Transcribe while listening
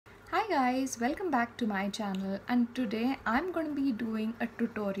Guys, welcome back to my channel, and today I'm going to be doing a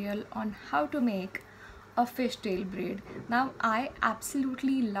tutorial on how to make a fishtail braid. Now I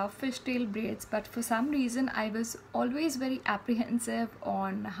absolutely love fishtail braids, but for some reason I was always very apprehensive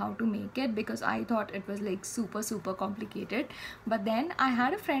on how to make it because I thought it was like super complicated. But then I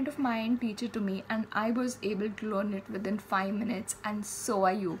had a friend of mine teach it to me and I was able to learn it within 5 minutes, and so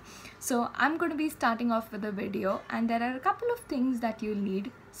are you. So I'm going to be starting off with a video, and there are a couple of things that you'll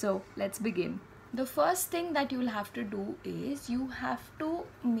need. So let's begin. The first thing that you'll have to do is you have to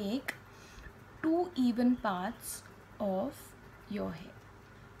make two even parts of your hair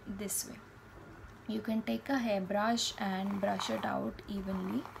this way. You can take a hairbrush and brush it out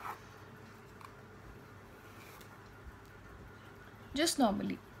evenly. Just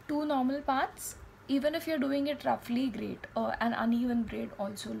normally, two normal parts. Even if you're doing it roughly, great, or an uneven braid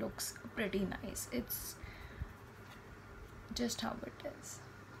also looks pretty nice. It's just how it is.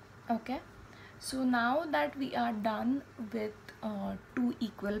 Okay, so now that we are done with two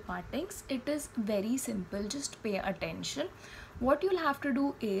equal partings, it is very simple. Just pay attention. What you'll have to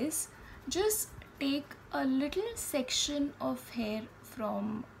do is just take a little section of hair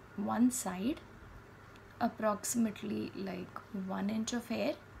from one side, approximately like 1 inch of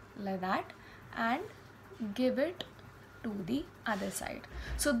hair, like that, and give it to the other side.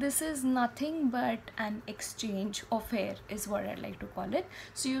 So this is nothing but an exchange of hair is what I like to call it.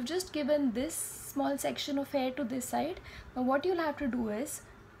 So you've just given this small section of hair to this side. Now what you'll have to do is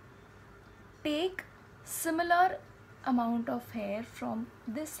take similar amount of hair from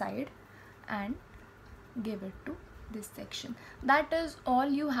this side and give it to this section. That is all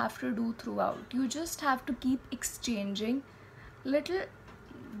you have to do throughout. You just have to keep exchanging little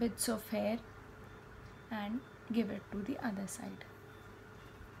bits of hair and give it to the other side.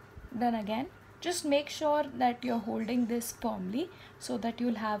 Then again, just make sure that you're holding this firmly so that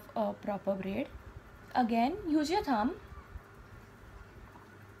you'll have a proper braid. Again, use your thumb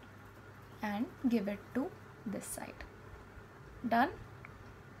and give it to this side. Done?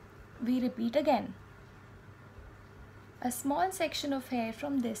 We repeat again. A small section of hair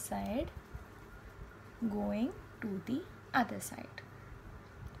from this side going to the other side.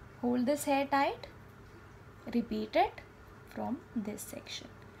 Hold this hair tight. Repeat it from this section.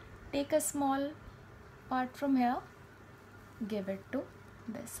 Take a small part from here, give it to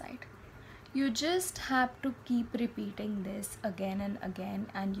this side. You just have to keep repeating this again and again,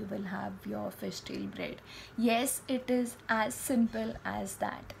 and you will have your fishtail braid. Yes, it is as simple as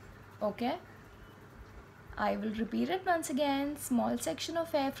that. Okay, I will repeat it once again. Small section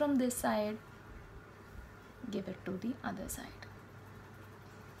of hair from this side, give it to the other side.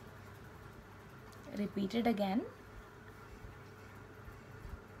 Repeat it again,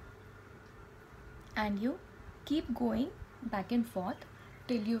 and you keep going back and forth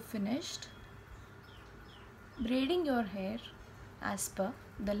till you've finished braiding your hair as per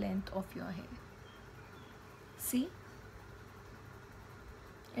the length of your hair. See,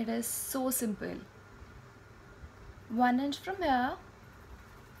 it is so simple. 1 inch from here,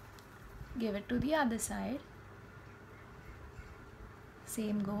 give it to the other side.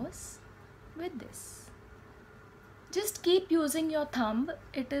 Same goes with this. Just keep using your thumb.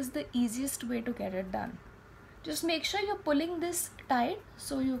 It is the easiest way to get it done. Just make sure you're pulling this tight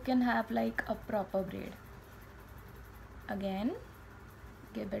so you can have like a proper braid. Again,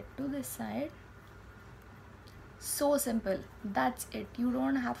 give it to this side. So simple. That's it. You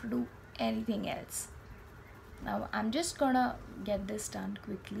don't have to do anything else. Now I'm just gonna get this done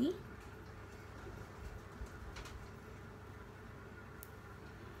quickly.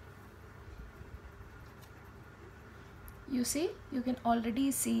 You see, you can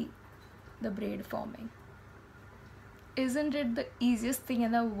already see the braid forming. Isn't it the easiest thing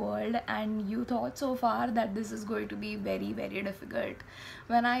in the world? And you thought so far that this is going to be very difficult.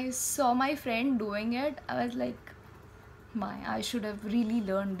 When I saw my friend doing it, I was like, I should have really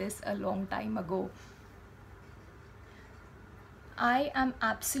learned this a long time ago. I am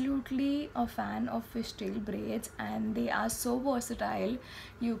absolutely a fan of fishtail braids, and they are so versatile.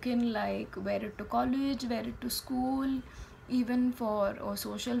 You can like wear it to college, wear it to school, even for a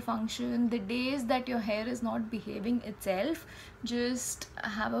social function. The days that your hair is not behaving itself, just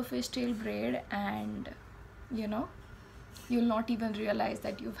have a fishtail braid and you know, you'll not even realize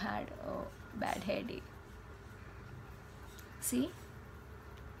that you've had a bad hair day. See?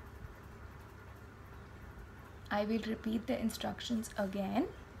 I will repeat the instructions again.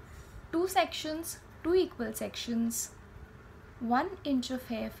 Two sections, two equal sections, 1 inch of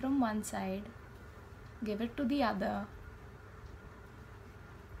hair from one side, give it to the other.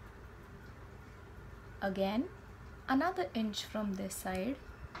 Again, another inch from this side,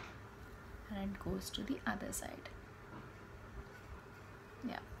 and it goes to the other side.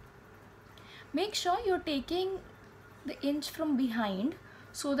 Yeah. Make sure you're taking the inch from behind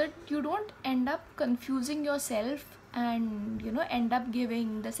so that you don't end up confusing yourself and end up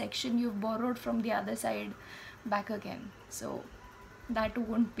giving the section you've borrowed from the other side back again. So that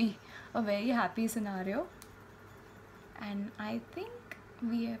won't be a very happy scenario. And I think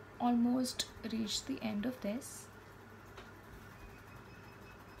we have almost reached the end of this.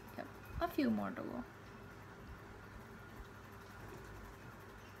 Yep, a few more to go.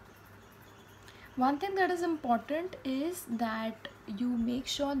 One thing that is important is that you make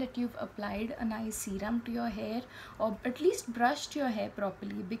sure that you've applied a nice serum to your hair, or at least brushed your hair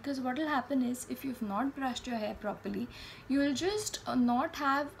properly, because what will happen is if you've not brushed your hair properly, you will just not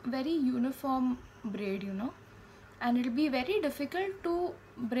have very uniform braid, and it'll be very difficult to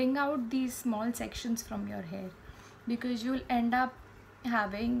bring out these small sections from your hair, because you'll end up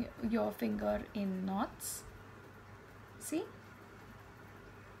having your finger in knots. See?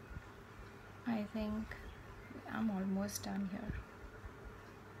 I think I'm almost done here.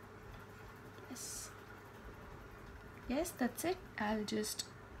 Yes, that's it. I'll just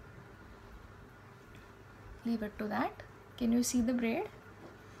leave it to that. Can you see the braid?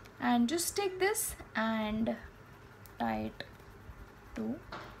 And just take this and tie it to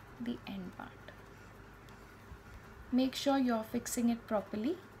the end part. Make sure you're fixing it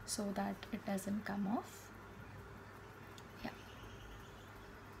properly so that it doesn't come off.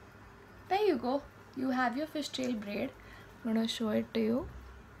 There you go. You have your fishtail braid. I'm going to show it to you.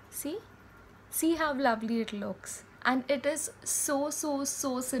 See how lovely it looks. And it is so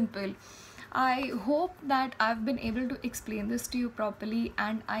simple. I hope that I've been able to explain this to you properly,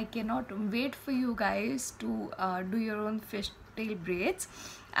 and I cannot wait for you guys to do your own fishtail braids.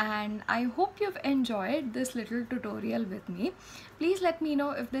 And I hope you've enjoyed this little tutorial with me. Please let me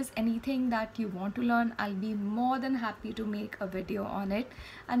know if there's anything that you want to learn. I'll be more than happy to make a video on it.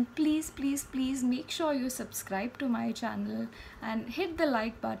 And please make sure you subscribe to my channel and hit the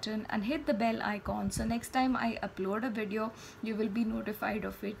like button and hit the bell icon, so next time I upload a video you will be notified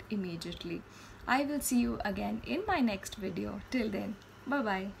of it immediately. I will see you again in my next video. Till then, bye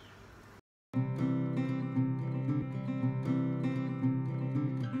bye.